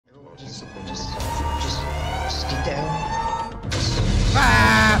Just get down.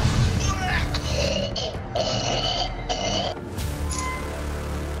 Ah!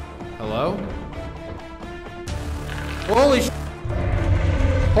 Hello? Holy sh!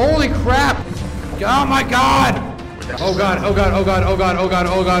 Holy crap! Oh my god! Oh god, oh god, oh god, oh god, oh god,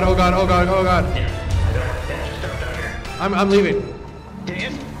 oh god, oh god, oh god, oh god. I'm leaving.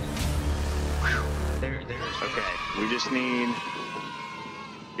 Dan? There. Okay, we just need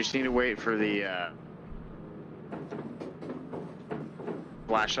to wait for the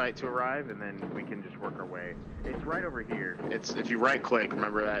flashlight to arrive, and then we can just work our way. It's right over here. It's if you right click,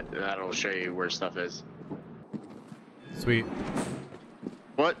 remember that'll show you where stuff is. Sweet.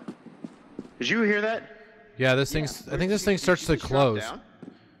 What? Did you hear that? Yeah, this thing's. I think this thing starts to close.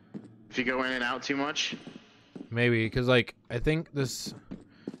 If you go in and out too much. Maybe, because like I think this,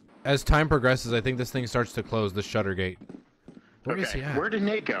 as time progresses, I think this thing starts to close the shutter gate. Where is he at? Where did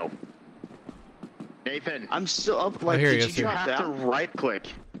Nate go? Nathan. I'm still up. Like, here he did is. you You drop have to down? right click.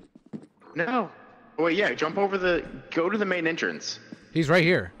 No. Oh, wait, yeah. Jump over go to the main entrance. He's right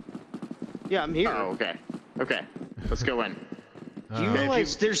here. Yeah, I'm here. Oh, okay. Okay. Let's go in. Do you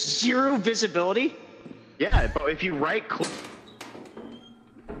realize there's zero visibility? Yeah, but if you right click.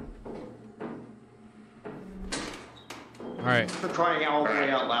 All right. For crying all the way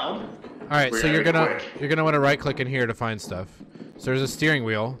out loud. All right. So We're you're gonna quick. want to right click in here to find stuff. So there's a steering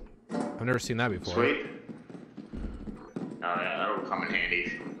wheel. I've never seen that before. Sweet. Oh, yeah, that'll come in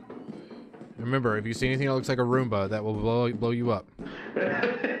handy. Remember, if you see anything that looks like a Roomba, that will blow you up.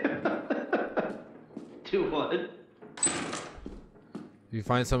 Do what? If you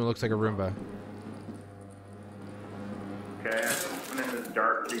find something that looks like a Roomba. Okay, I'm in this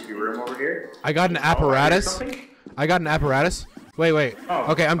dark, creepy room over here. I got an apparatus. I got an apparatus. Wait.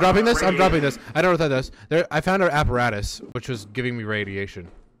 Oh, Okay, I'm dropping this. I'm dropping radiation. this. I don't know what that does. There, I found an apparatus which was giving me radiation.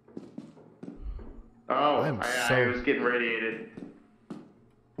 Oh, I'm I so- was getting radiated.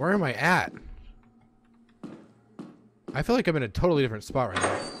 Where am I at? I feel like I'm in a totally different spot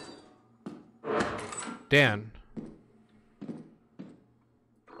right now. Dan,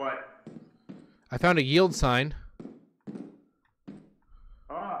 What? I found a yield sign.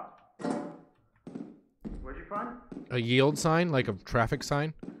 Ah. What'd you find? A yield sign, like a traffic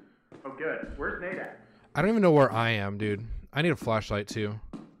sign. Oh, good. Where's Nate at? I don't even know where I am, dude. I need a flashlight too.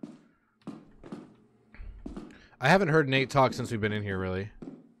 I haven't heard Nate talk since we've been in here, really.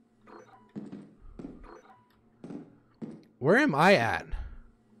 Where am I at?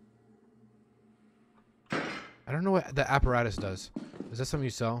 I don't know what the apparatus does. Is that something you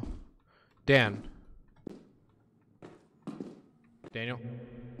sell? Dan. Daniel?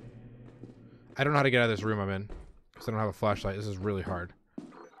 I don't know how to get out of this room I'm in. Because I don't have a flashlight. This is really hard.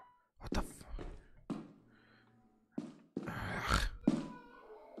 What the f...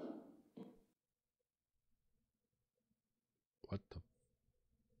 What the...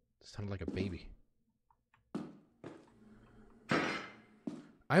 This sounded like a baby.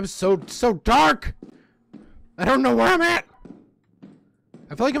 I'm so dark! I don't know where I'm at!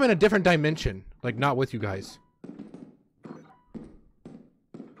 I feel like I'm in a different dimension. Like, not with you guys.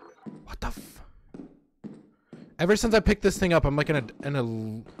 What the f... Ever since I picked this thing up, I'm like in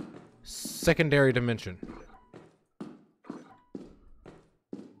a secondary dimension.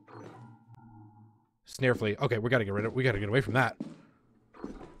 Snare flea. Okay, we gotta get away from that.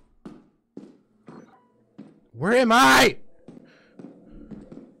 Where am I?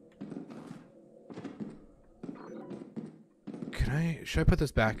 Should I put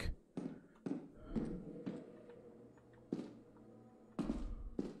this back?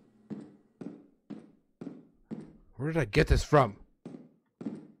 Where did I get this from?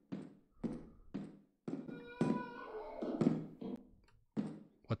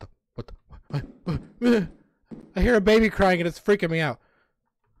 What? I hear a baby crying and it's freaking me out.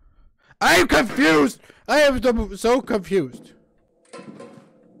 I'm confused! I am so confused.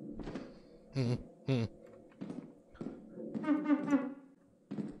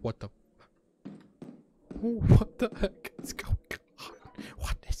 What the heck is going on?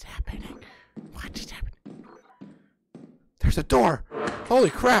 What is happening? What is happening? There's a door! Holy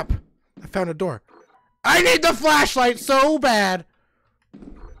crap! I found a door. I need the flashlight so bad!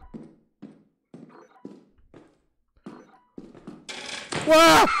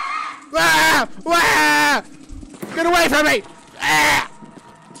 Whoa! Ah! Ah! Get away from me! Ah!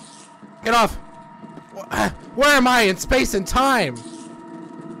 Get off! Where am I in space and time?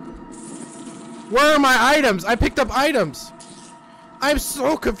 Where are my items? I picked up items. I'm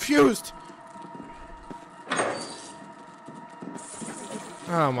so confused.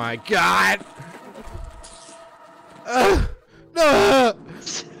 Oh my god.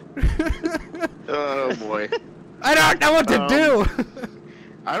 Oh boy. I don't know what to do.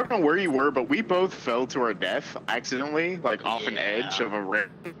 I don't know where you were, but we both fell to our death accidentally, like off an edge of a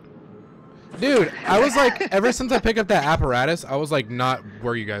ramp. Dude, I was like, ever since I picked up that apparatus, I was like not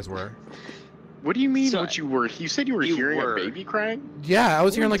where you guys were. What do you mean? So, what you were? You said you were hearing a baby crying. Yeah, I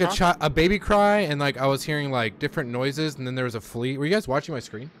was hearing What like a baby cry, and like I was hearing like different noises, and then there was a flea. Were you guys watching my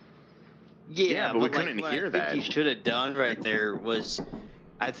screen? Yeah, but we like, couldn't what hear I think that. you should have done right there was,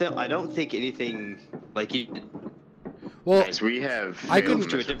 I don't think anything like you. Well, Guys, we have. I Moved couldn't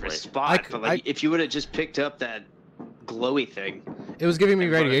to a different spot, but like if you would have just picked up that glowy thing. it was giving me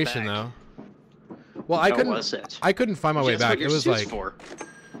and brought it radiation back. though. Well, I How couldn't. was it? I couldn't find my way That's what back. your It was suit's like. for.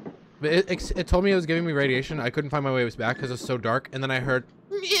 But it told me it was giving me radiation. I couldn't find my way back because it was so dark, and then I heard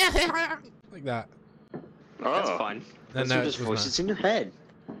like that. Oh, That's fine. And Those that are just was voices in your head.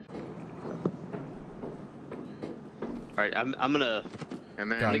 All right, I'm gonna.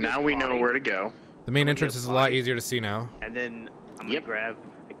 And then Got it. now we know where to go. The main entrance is a lot easier to see now. And then I'm gonna grab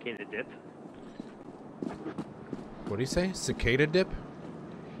a can of dip. What do you say? Cicada dip?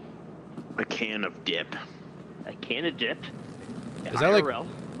 A can of dip. A can of dip. Is that like- IRL?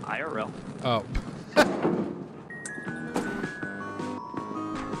 IRL. Oh.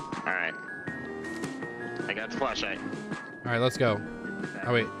 All right. I got the flashlight. All right, let's go.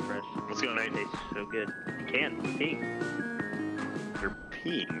 Oh wait. Fresh. Let's go, Nate. Tastes so good. You can ping. You're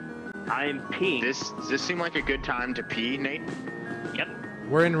peeing. I'm peeing. Does this seem like a good time to pee, Nate? Yep.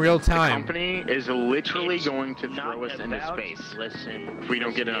 We're in real The time. company is literally It's going to not throw us into about- space Listen. if we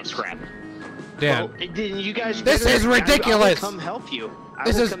don't get enough it's- scrap. Dan. Well, then you guys. This better- is I will ridiculous. come help you.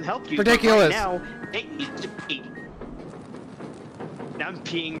 This I will is come help you. ridiculous. But right now, Nate needs to pee. Now I'm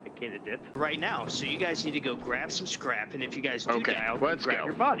peeing A can of dip. right now, so you guys need to go grab some scrap, and if you guys do Okay, that, let's Grab go.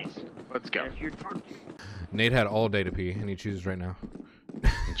 your bodies. Let's go. As you're talking. Nate had all day to pee, and he chooses right now.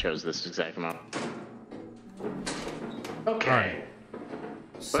 He chose this exact amount. Okay. Alright.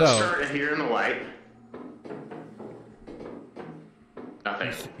 Let's So, start here in the light.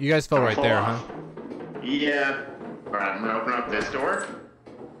 Nothing. you guys fell Gonna right fall there, off. huh? Yeah. Alright, I'm gonna open up this door.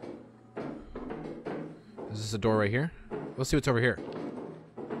 Is this a door right here? Let's see what's over here.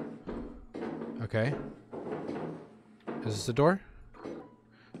 Okay. Is this a door?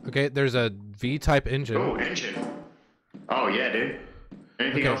 Okay, there's a V-type engine. Oh, engine. Oh, yeah, dude.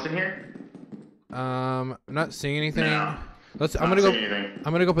 Anything Okay. else in here? I'm not seeing anything. No. I'm gonna go. Not seeing anything.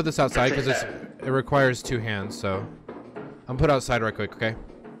 I'm gonna go put this outside Take because it requires 2 hands. So I'm put outside right quick. Okay.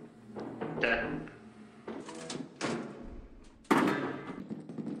 Okay.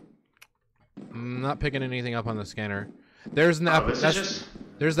 I'm not picking anything up on the scanner. There's an app. Oh, this is just...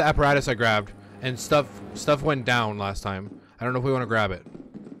 There's the apparatus I grabbed, and stuff went down last time. I don't know if we want to grab it.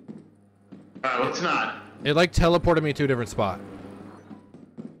 let's not. It like teleported me to a different spot.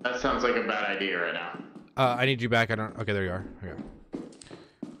 That sounds like a bad idea right now. I need you back. I don't. Okay, there you are. Okay.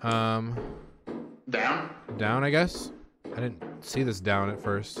 Down? Down, I guess. I didn't see this down at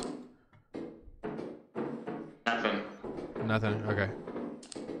first. Nothing. Nothing. Okay.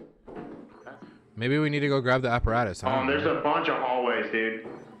 Maybe we need to go grab the apparatus. I don't There's know. a bunch of hallways, dude.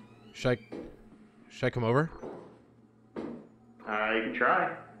 Should I come over? You can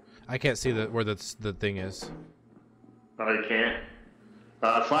try. I can't see where the thing is. Oh, you can't?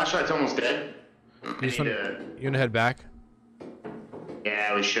 Flashlight's almost dead. You just want to head back?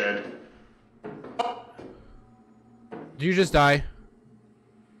 Yeah, we should. Did you just die?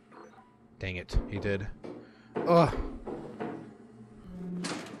 Dang it, he did. Ugh.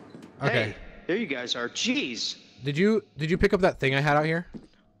 Okay. Hey, there you guys are. Jeez. Did you pick up that thing I had out here?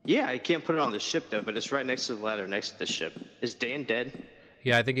 Yeah, I can't put it on the ship though, but it's right next to the ladder next to the ship. Is Dan dead?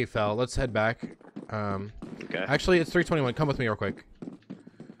 Yeah, I think he fell. Let's head back. Okay. Actually, it's 3:21. Come with me real quick.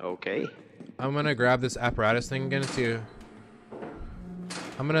 Okay. I'm gonna grab this apparatus thing again to.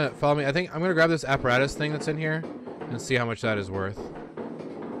 I'm gonna follow me. I think I'm gonna grab this apparatus thing that's in here and see how much that is worth.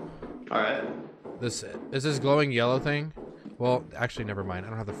 All right. This is this glowing yellow thing. Well, actually, never mind. I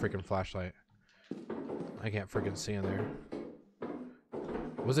don't have the freaking flashlight. I can't freaking see in there.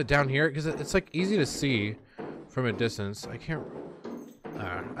 Was it down here? Because it's like easy to see from a distance. I can't.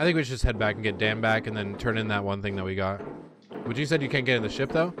 I think we should just head back and get Dan back, and then turn in that one thing that we got. But you said you can't get in the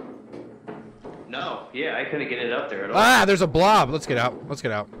ship though. No. Yeah, I couldn't get it up there at all. Ah, there's a blob. Let's get out. Let's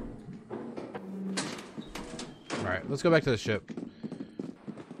get out. All right, let's go back to the ship.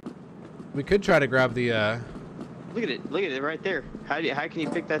 We could try to grab the. Look at it. Look at it right there. How can you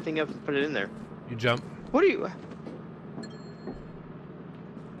pick that thing up and put it in there? You jump. What are you?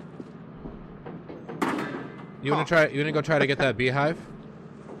 You wanna try? You wanna go try to get that beehive?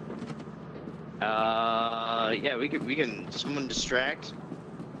 Yeah, we can. Someone distract.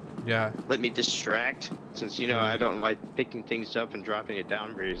 Yeah. let me distract, since you know I don't like picking things up and dropping it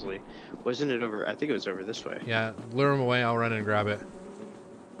down very easily. Wasn't it over? I think it was over this way. Yeah. Lure him away. I'll run and grab it.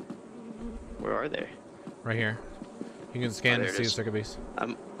 Where are they? Right here. You can scan there to it see the is. circuit beast.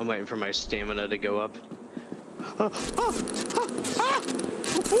 I'm waiting for my stamina to go up.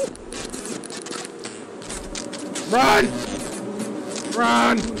 Run!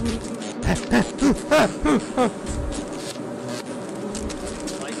 Run!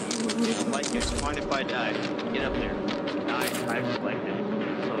 Like it's fine if I die. Get up there. I've selected.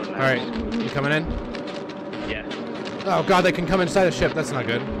 So All right, you coming in? Yeah. Oh god, they can come inside the ship. That's not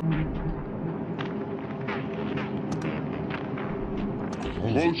good.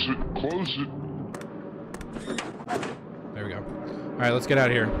 Close it, close it. There we go. All right, let's get out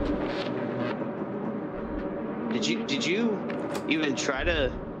of here. Did you even try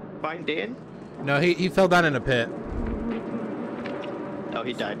to find Dan? No, he fell down in a pit, Oh,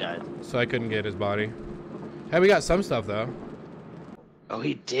 he died. so I couldn't get his body. Hey, we got some stuff though. Oh,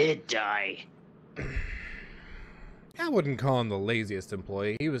 he did die. I wouldn't call him the laziest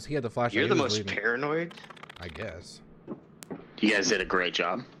employee. He had the flashlight. You're He the was most leading. paranoid. I guess. You guys did a great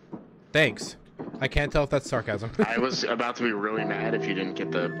job. Thanks. I can't tell if that's sarcasm. I was about to be really mad if you didn't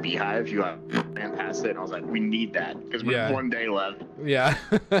get the beehive. You ran past it, and I was like, we need that because we Yeah. have 1 day left. Yeah.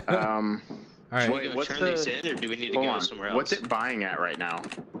 Um, All right. Wait, what's turn these in, or do we need to hold go on. somewhere else? What's it buying at right now?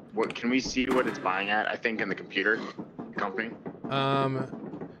 What can we see what it's buying at? I think in the computer company.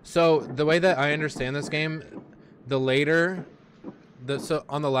 So the way that I understand this game, the later, so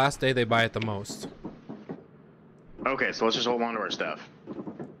on the last day they buy it the most. Okay, so let's just hold on to our stuff.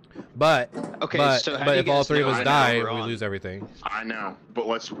 But Okay, but so how do you if all guys three of know us I know die, we're we on? lose everything. I know, but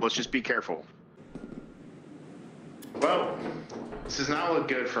let's just be careful. Well, this does not look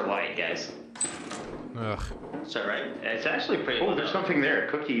good for light, guys. Ugh. Is that right? It's actually pretty. Oh, there's something there.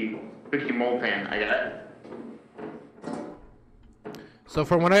 Cookie mold pan. I got it. So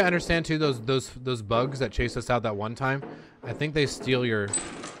from what I understand too, those bugs that chased us out that one time, I think they steal your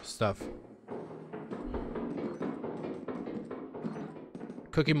stuff.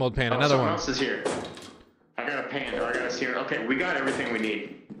 Cookie mold pan, another someone one. else is here. I got a pan. Or I got a sear. Okay, we got everything we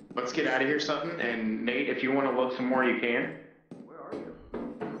need. Let's get out of here, Sutton. And Nate, if you want to look some more, you can. Where are you?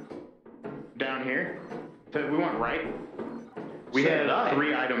 Down here. So we went right. We So have did I.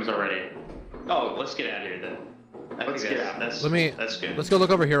 3 items already. Oh, let's get out of here then. Let's get out. That's good. Let's go look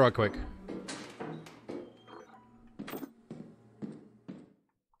over here real quick.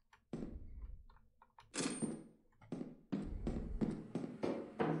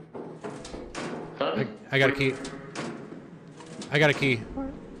 Sutton? I got a key. I got a key.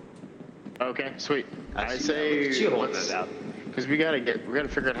 Okay, sweet. I see say you holding let's, it out. because we gotta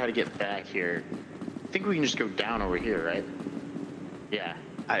figure out how to get back here. I think we can just go down over here, right? Yeah.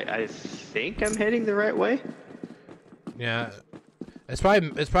 I think I'm heading the right way. Yeah. It's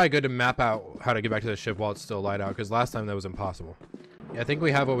probably good to map out how to get back to the ship while it's still light out, because last time that was impossible. Yeah, I think we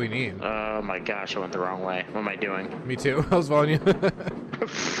have what we need. Oh my gosh, I went the wrong way. What am I doing? Me too. I was following you.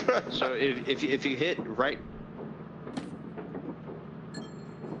 So if you hit right.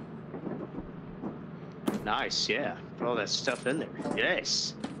 Nice, yeah. Put all that stuff in there.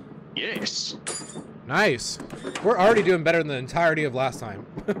 Yes. Yes. Nice. We're already doing better than the entirety of last time.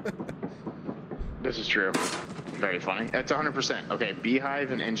 This is true. Very funny. That's 100%. Okay,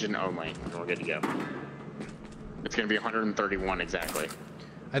 beehive and engine only. And we're good to go. It's gonna be 131 exactly.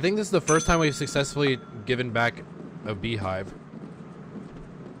 I think this is the first time we've successfully given back a beehive.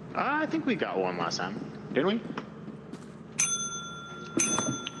 I think we got one last time, didn't we?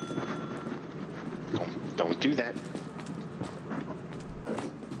 Don't do that.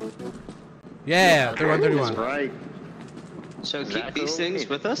 Yeah, 31, That's 31. right. So Exactly keep these what we things need.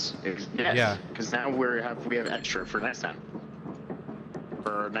 with us. Yes. Yeah. Because now we have extra for next time.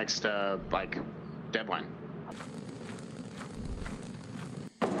 For our next like deadline.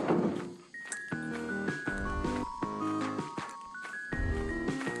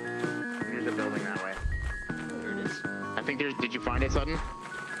 Here's a building that way. There it is. I think there's. Did you find it, Sutton?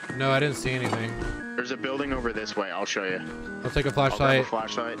 No, I didn't see anything. There's a building over this way. I'll show you. I'll take a I'll grab a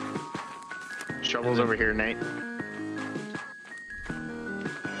flashlight. flashlight. Shovel's over here, Nate.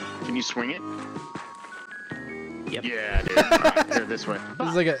 Can you swing it? Yep. Yeah, dude. Alright, here, this way. This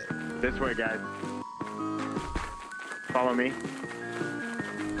is like a. This way, guys. Follow me.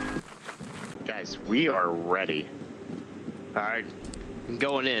 Guys, we are ready. All right. I'm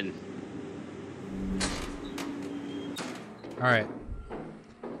going in. All right.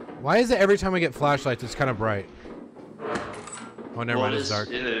 Why is it every time we get flashlights, it's kind of bright? Oh, never mind, it's dark.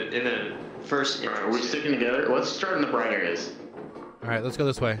 In the first. Alright, are we sticking together? Let's start in the bright areas. All right, let's go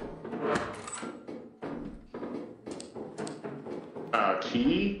this way.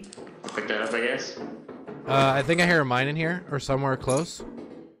 Key? Pick that up, I guess. I think I hear a mine in here or somewhere close.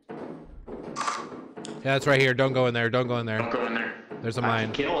 Yeah, it's right here. Don't go in there. Don't go in there. Don't go in there. There's a I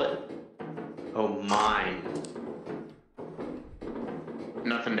mine. can kill it. Oh, mine.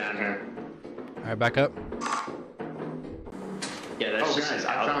 Nothing down here. All right, back up. Yeah, that's Oh, just guys, an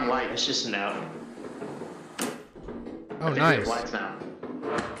I out. found light. That's just an out. Oh, I think we nice. have lights now.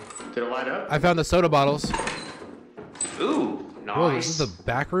 Did it light up? I found the soda bottles. Ooh, nice. Whoa, this is the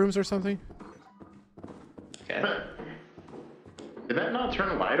back rooms or something? Okay. Did that not turn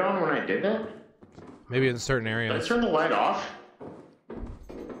the light on when I did that? Maybe in certain Did I areas. turn the light off?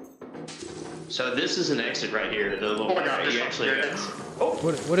 So this is an exit right here. The little Oh my god, you this actually. here it is.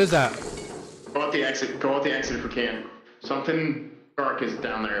 What is that? Go out the exit. Go out the exit if we can. Something dark is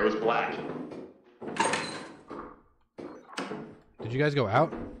down there. It was black. Did you guys go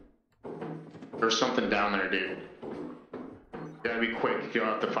out? There's something down there, dude. You gotta be quick. Go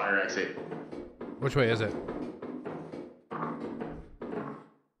out the fire exit. Which way is it?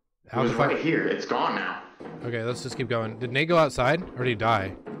 It was right here. It's gone now. Okay, let's just keep going. Did Nate go outside or did he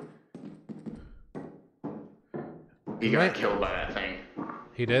die? He got killed by that thing.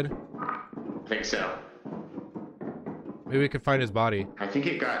 He did? I think so. Maybe we could find his body. I think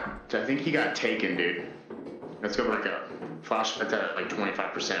he got taken, dude. Let's go back up. Flashlight's at like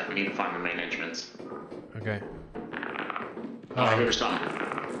 25%. We need to find the main entrance. Okay. Oh, I hear something.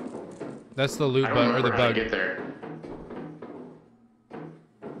 That's the loot I don't bug or remember the how to bug. get there.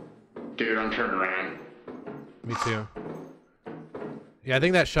 Dude, I'm turning around. Me too. Yeah, I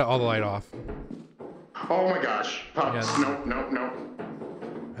think that shut all the light off. Oh my gosh. Pups. Yeah. Nope.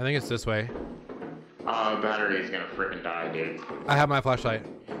 I think it's this way. Battery's gonna freaking die, dude. I have my flashlight.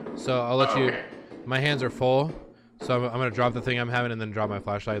 So I'll let you... Okay. My hands are full. So I'm going to drop the thing I'm having and then drop my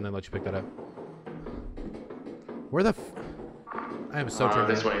flashlight and then let you pick that up. Where the... I am so turned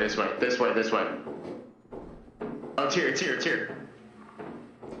This on. way. Oh, it's here.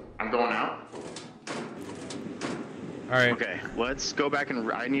 I'm going out. Alright. Okay, let's go back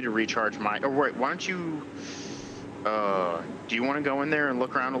and I need to recharge my. Oh wait, why don't you? Do you want to go in there and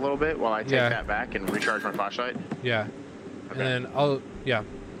look around a little bit while I take that back and recharge my flashlight? Yeah. Okay. And then I'll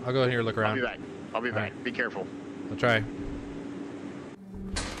go in here and look around. I'll be back. right. Be careful. I'll try.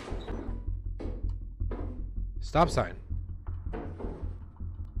 Stop sign.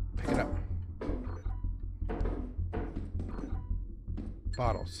 Pick it up.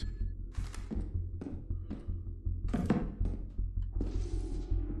 Bottles.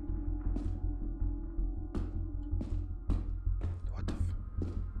 What the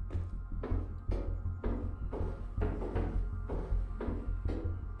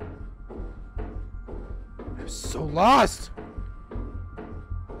I'm so lost.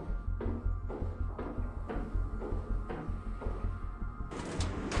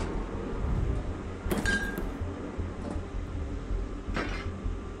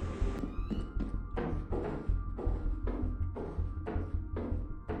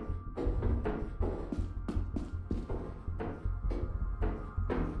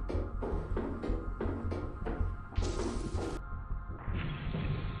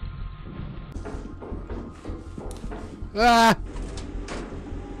 Ah!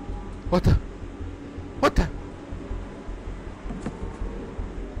 What the? What the?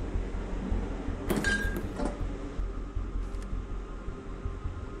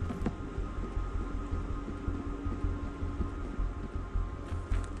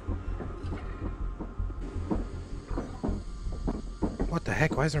 What the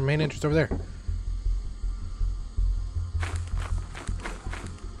heck? Why is our main entrance over there?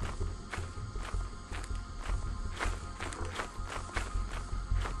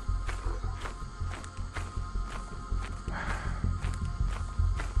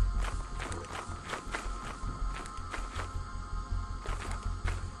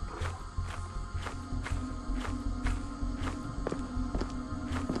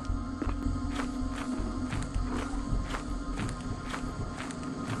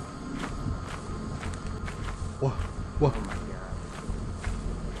 Whoa. Oh my god.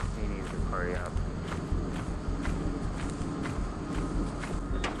 He needs to hurry up.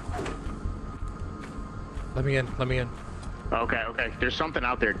 Let me in. Let me in. Okay. There's something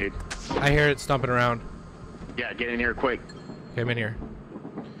out there, dude. I hear it stomping around. Yeah, get in here quick. Okay, I'm in here.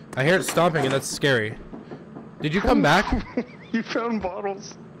 I hear it stomping, and that's scary. Did you come back? You found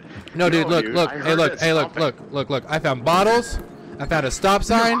bottles. No, dude. No, Look, dude, look. I Hey, heard look. it Hey, look. stomping. Look. I found bottles. I found a stop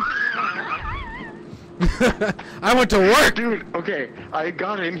sign. I went to work. Dude, okay, I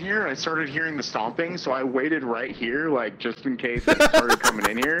got in here, I started hearing the stomping, so I waited right here, like, just in case it started coming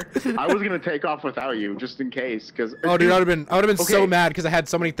in here. I was gonna take off without you, just in case, because... Oh, dude, I would have been so Okay. mad because I had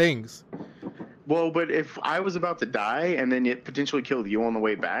so many things. Well, but if I was about to die, and then it potentially killed you on the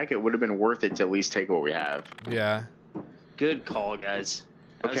way back, it would have been worth it to at least take what we have. Yeah. Good call, guys.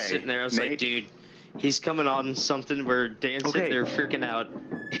 I was Okay, sitting there, I was like, Nate? dude, he's coming on something where Dan's sitting Okay. there freaking out.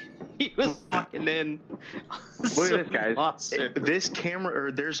 He was walking in. Look at this, guys. Monster. This camera,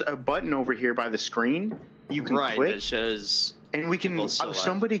 or there's a button over here by the screen. You can Right, click, that shows. and we can. people still alive.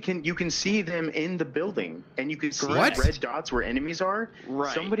 Somebody can. You can see them in the building, and you can see What? red dots where enemies are.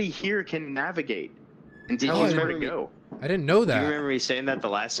 Right. Somebody here can navigate and Did tell you us where to remember- go. I didn't know You that. remember me saying that the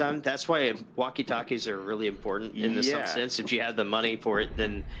last time? That's why walkie-talkies are really important in some Yeah. sense. If you have the money for it,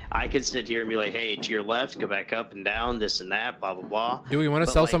 then I could sit here and be like, hey, to your left, go back up and down, this and that, blah, blah, blah. Do we want to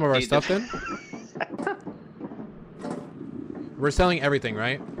But, sell like, some of our dude, stuff then? We're selling everything,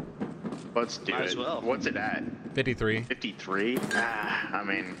 right? Let's do Might it. as well. What's it at? 53. 53? I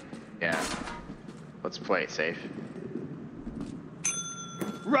mean, yeah. Let's play it safe.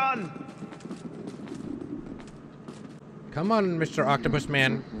 Run! Come on, Mr. Octopus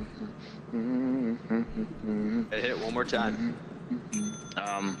Man. I hit it one more time.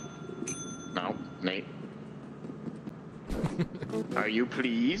 No, Nate. Are you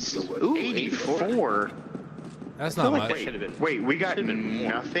pleased? Ooh, 84. That's I feel not like that much. should've been- Wait, we got should've been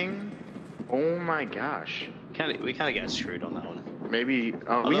more. nothing? Oh my gosh. We kind of got screwed on that one. Maybe.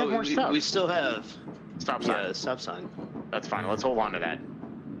 Oh, we Although have more stuff. We still have Stop sign. the stop sign. That's fine. Let's hold on to that.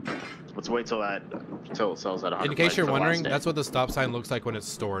 Let's wait till it sells at 100. In case you're for the last wondering, day. that's what the stop sign looks like when it's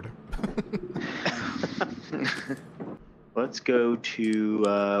stored. Let's go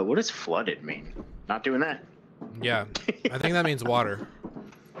to what does flooded mean? Not doing that. Yeah. I think that means water.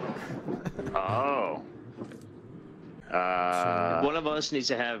 Oh. One of us needs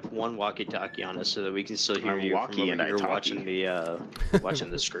to have one walkie-talkie on us so that we can still hear I'm you walkie from and over I here talkie. watching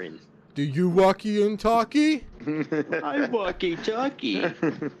the screen. Do you walkie and talkie? I walkie-talkie.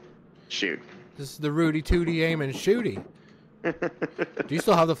 Shoot. This is the Rudy Tooty aim and shooty. Do you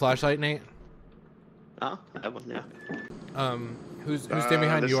still have the flashlight, Nate? Oh, I have one now. Who's standing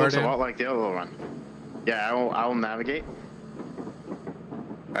behind this you, looks a Arden? lot like the other one. Yeah, I will navigate.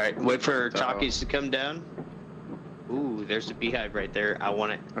 All right, wait for So- talkies to come down. Ooh, there's a beehive right there. I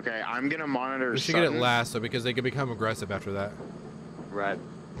want it. Okay, I'm gonna monitor. We should get it Sutton. last, though, because they could become aggressive after that. Right.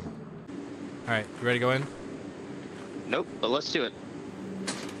 All right, you ready to go in? Nope, but let's do it.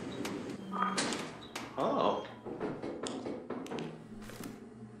 Oh.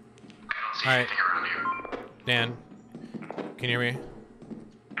 All right, Around you. Dan, can you hear me?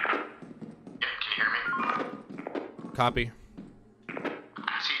 Yeah, can you hear me? Copy. I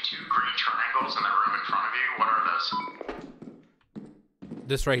see 2 green triangles in the room in front of you. What are those?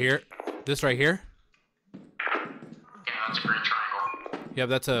 This right here. This right here. Yeah, that's a green triangle. Yeah,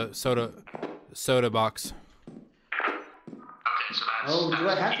 that's a soda box. Okay, so that's. Oh, do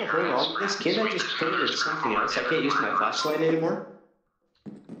I have to hold on to this? Can't I just put it as something else? I can't use my flashlight anymore?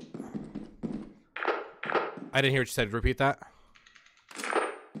 I didn't hear what you said. Repeat that. It looks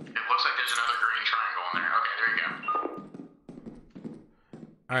like there's another green triangle in there. Okay, there you go.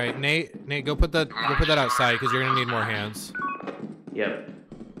 All right, Nate, go put that outside because you're gonna need more hands. Yep. Okay,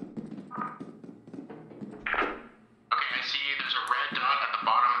 I see there's a red dot at the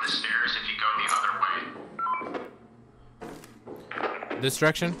bottom of the stairs if you go the other way. This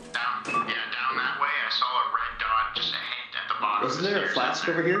direction? Down that way. I saw a red dot, just a hint at the bottom. Isn't of the there a stairs. flask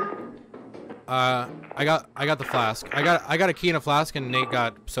over here? I got the flask. I got a key and a flask, and Nate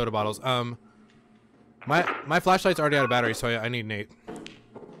got soda bottles. My flashlight's already out of battery, so I need Nate.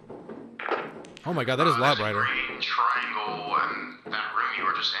 Oh my god, that is a lot There's brighter. green triangle in that room you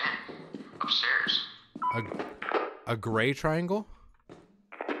were just in, upstairs. A gray triangle?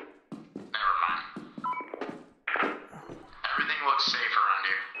 Never mind. Everything looks safe around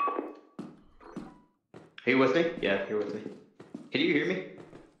you. Are you with me? Yeah, you're with me. Can you hear me?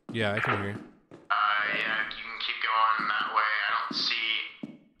 Yeah, I can hear you. Yeah, you can keep going that way. I don't see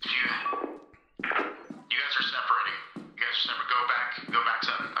you guys are separating. You guys are separate. Go back,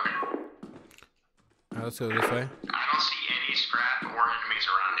 Sutton. Okay. All right, let's go this way. I don't see any scrap or enemies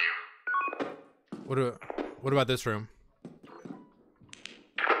around you. What about this room?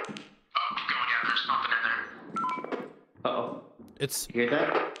 Oh, keep going. Yeah, there's something in there. Uh-oh. It's You hear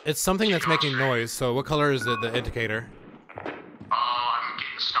that? something that's making noise. So what color is the indicator? Oh, I'm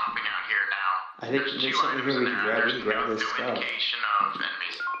getting stomping out here now. I think There's there's 2 something items here we in can there. grab. We There's can grab no this stuff. indication of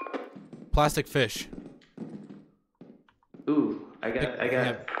enemies. Plastic fish. Ooh, I got. Yeah, go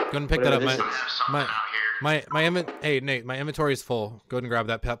ahead and pick that up. Whatever this I have something My out here. Hey Nate, my inventory is full. Go ahead and grab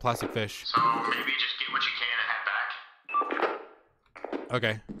that plastic fish. So maybe just get what you can and head back.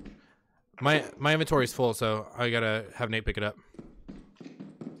 Okay. My inventory is full, so I gotta have Nate pick it up.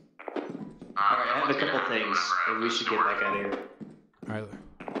 Alright, I have a couple things, and we should get back out of here. Alright,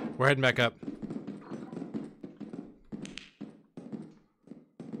 we're heading back up.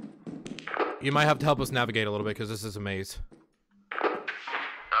 You might have to help us navigate a little bit, because this is a maze. Yeah,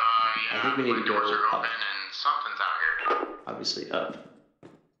 I think we need to go doors are up. open and something's out here. Obviously, up.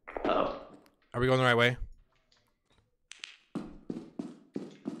 Oh. Are we going the right way?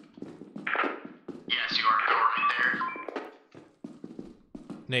 Yes, you are. Go right there.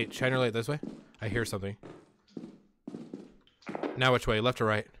 Nate, shine your light this way. I hear something. Now which way? Left or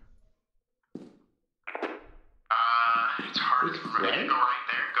right? It's hard to remember. Right? Go right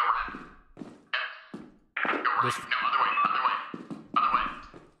there. Go right. Yep. Go right. This- No, other way. Other way. Other way.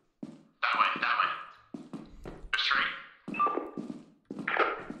 That way. That way. Go straight.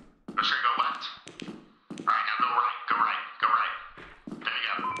 Go straight. Go left. Alright, now go right. Go right. Go right. There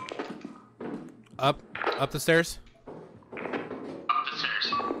you go. Up the stairs? Up the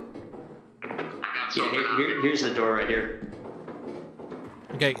stairs. I got Yeah, something out here. here's the door right here.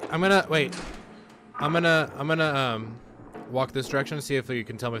 Okay, I'm gonna wait. I'm gonna walk this direction and see if you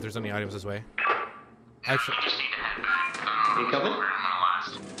can tell me if there's any items this way. Actually, You just need to head back. You coming? Where I'm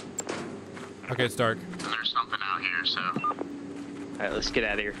gonna last. okay, it's dark. And there's something out here, so. Alright, let's get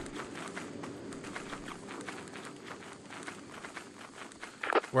out of here.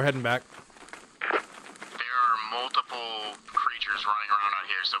 We're heading back. There are multiple creatures running around out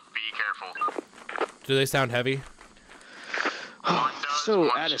here, so be careful. Do they sound heavy? One does, So one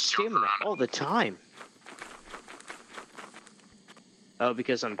out of just jump stamina around. all the time. Oh,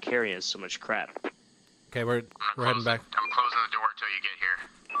 because I'm carrying so much crap. Okay, we're heading back. I'm closing the door till you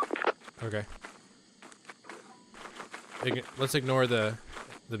get here. Okay. Let's ignore the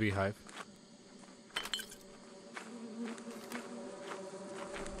beehive.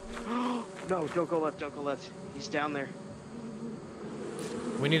 No, don't go left, don't go left. He's down there.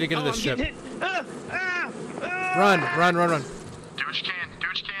 We need to get to this I'm ship. getting hit. Run! Do what you can. Do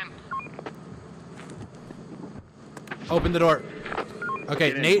what you can. Open the door.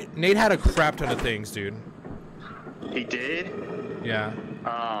 Okay, Nate had a crap ton of things, dude. He did? Yeah.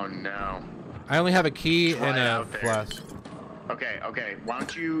 Oh no. I only have a key Try and a out there. flask. Okay. Why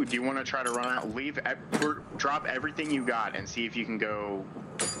don't you? Do you want to try to run out? Drop everything you got and see if you can go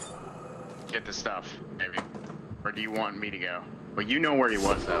get the stuff, maybe. Or do you want me to go? Well, you know where he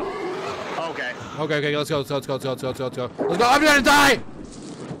was though. Okay. Okay, let's go. Let's go. I'm gonna die!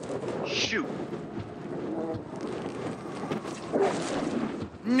 Shoot.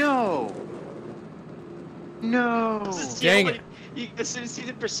 No. Dang it. You can see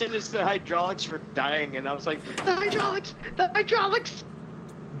the percentage of the hydraulics for dying, and I was like, the hydraulics!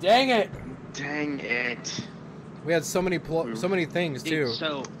 Dang it! Dang it. We had so many things too. Dude,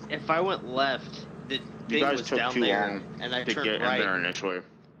 so if I went left, the You thing guys was took down too there, long and I to turned get in right, there initially.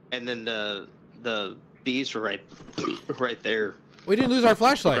 and then the bees were right there. We didn't lose our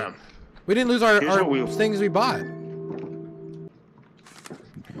flashlight. Okay. We didn't lose Here's our what we- things we bought.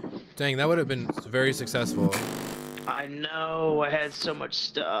 Dang, that would have been very successful. I know, I had so much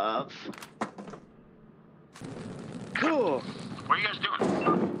stuff. Cool. What are you guys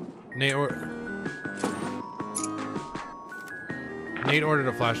doing? Nate ordered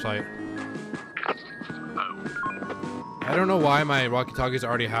a flashlight. Oh. I don't know why my walkie-talkie's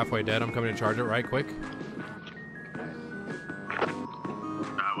already halfway dead. I'm coming to charge it right quick.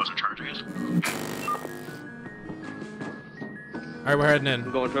 I wasn't charging it. Alright, we're heading I'm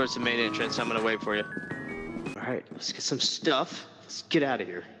in. going towards the main entrance. I'm gonna wait for you. All right, let's get some stuff. Let's get out of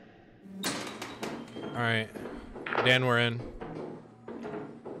here. Alright. Dan, we're in. Sounds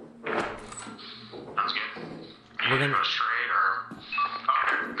good. We're You gonna- go straight or okay,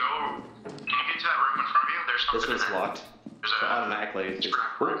 go. Can you get to that room in front of you? There's something This one's in there. locked. There's So a automatically.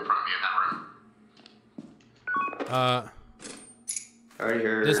 scrap right in front of you in that room. Right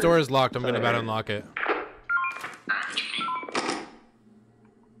here. This door is locked. I'm gonna Sorry. about unlock it. Alright, get your key.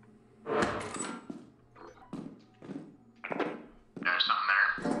 There's something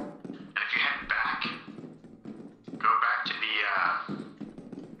there. And if you head back, go back to the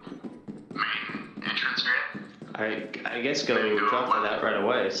main entrance area. I guess go drop on that right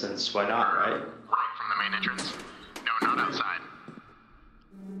away, since why not, right? Right from the main entrance. No, not outside.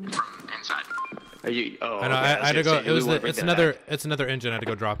 From inside. Are you? Oh, I know. okay, I had to was go. gonna say, we won't It's bring that another. back. It's another engine. I had to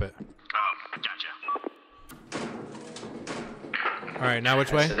go drop it. Oh, gotcha. All right. Now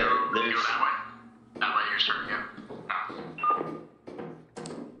which way? So You go there's. that way? That way you're starting to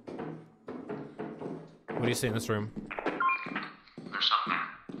go. What do you see in this room? There's something there.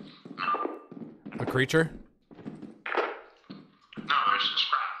 No. A creature? No, there's a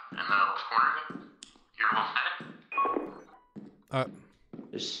scrap in the left corner of it. You want to look at it?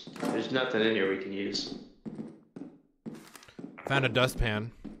 There's nothing in here we can use. Found a dustpan.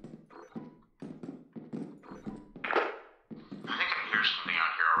 I think I hear something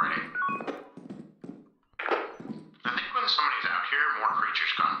out here already. I think when somebody's out here, more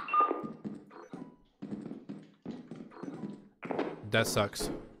creatures come. That sucks.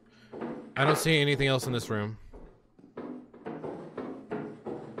 I don't see anything else in this room.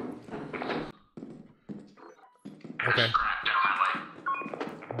 Okay. Scrap down that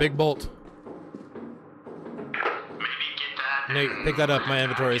way. Big bolt. Maybe get that. Nate, pick that up. My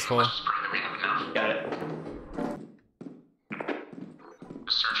inventory is full. Let's just pray that we have enough. Got it.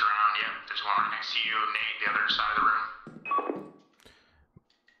 Just search around. Yep, there's one right next to you, Nate, the other side of the room.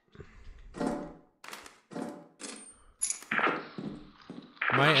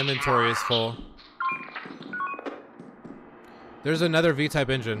 My inventory is full. There's another V-type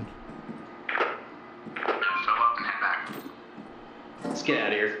engine. Yeah, fill up and head back. Let's get out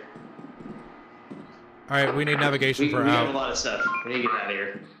of here. All right, we need navigation We for have a out. lot of stuff. We need to get out of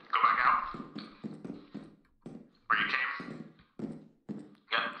here. Go back out. Where you came.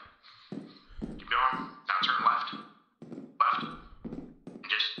 Yep. Keep going. Now turn left. Left. And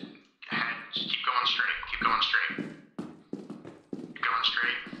just ahead. Just keep going straight. Keep going straight. Keep going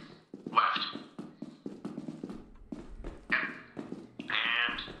straight. Left. Yep.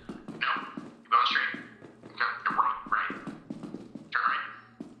 And no. Keep going straight. Okay. And right. Right. Turn right.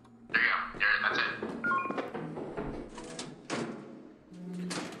 There you go. There. That's it.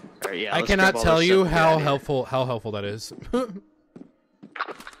 All right, yeah. I let's cannot grab all tell this you stuff and get out how of here. helpful that is. I'm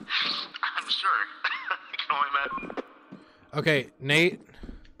sure. I can only imagine. Okay, Nate.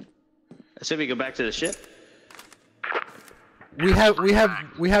 I said we go back to the ship. We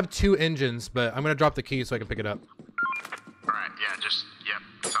have 2 engines, but I'm gonna drop the key so I can pick it up. Alright, yeah, just,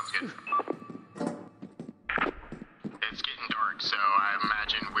 yep, sounds good. It's getting dark, so I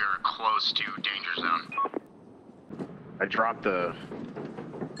imagine we're close to danger zone. I dropped the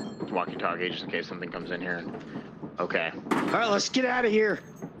walkie-talkie just in case something comes in here. Okay. All right, let's get out of here.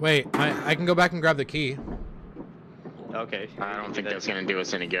 Wait, I can go back and grab the key. Okay. I don't think that's gonna do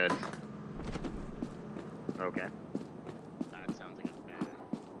us any good. Okay. That sounds like it's bad.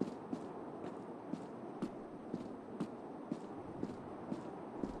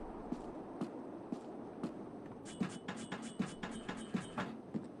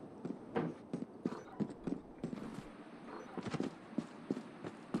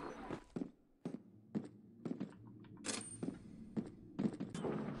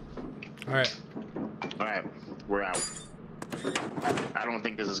 All right. Alright, we're out. I don't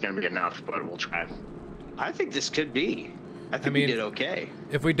think this is gonna be enough, but we'll try. I think this could be. I think mean- we did okay.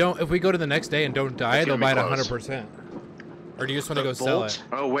 If we go to the next day and don't die, It's they'll gonna buy be it close. 100%. Or do you just want to The go sell bolt? it?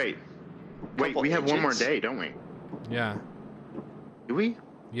 Oh, wait. Wait, Couple we have one more engines. day, don't we? Yeah. Do we?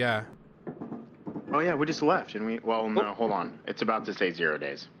 Yeah. Oh yeah, we just left, and we. Well, no, hold on. It's about to say 0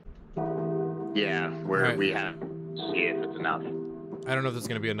 days. Yeah, Alright. we have. See if it's enough. I don't know if this is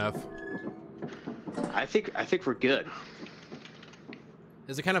gonna be enough. I think we're good.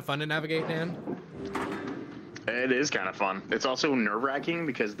 Is it kind of fun to navigate, Dan? It is kind of fun. It's also nerve-wracking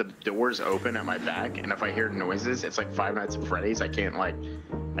because the doors open at my back, and if I hear noises, it's like Five Nights at Freddy's. I can't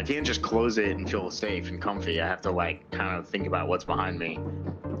just close it and feel safe and comfy. I have to kind of think about what's behind me.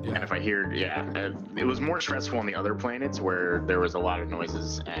 Yeah. And if I hear, it was more stressful on the other planets where there was a lot of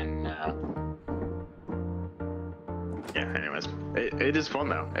noises and. Anyways, it is fun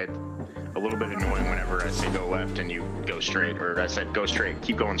though. A little bit annoying whenever I say go left and you go straight, or I said go straight,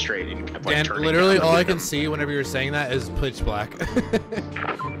 keep going straight, and you kept Dan, turning literally down all the I can rhythm. see whenever you're saying that is pitch black.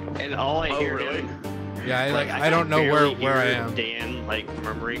 And all I Oh, hear really? Yeah, I can don't know barely where I hear am. Dan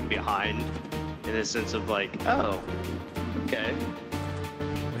murmuring behind, in the sense of oh, okay.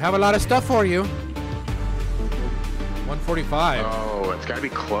 We have a lot of stuff for you. 145. Oh, it's gotta be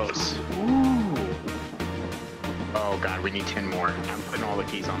close. Oh god, we need 10 more. I'm putting all the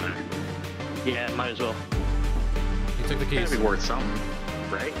keys on there. Yeah, might as well. He took the It's keys. gotta be worth something,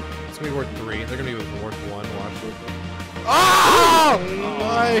 right? It's gonna be worth 3. They're gonna be worth 1. Watch. Oh!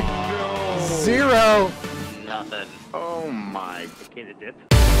 My 0. Nothing. Oh my. Okay, the dip.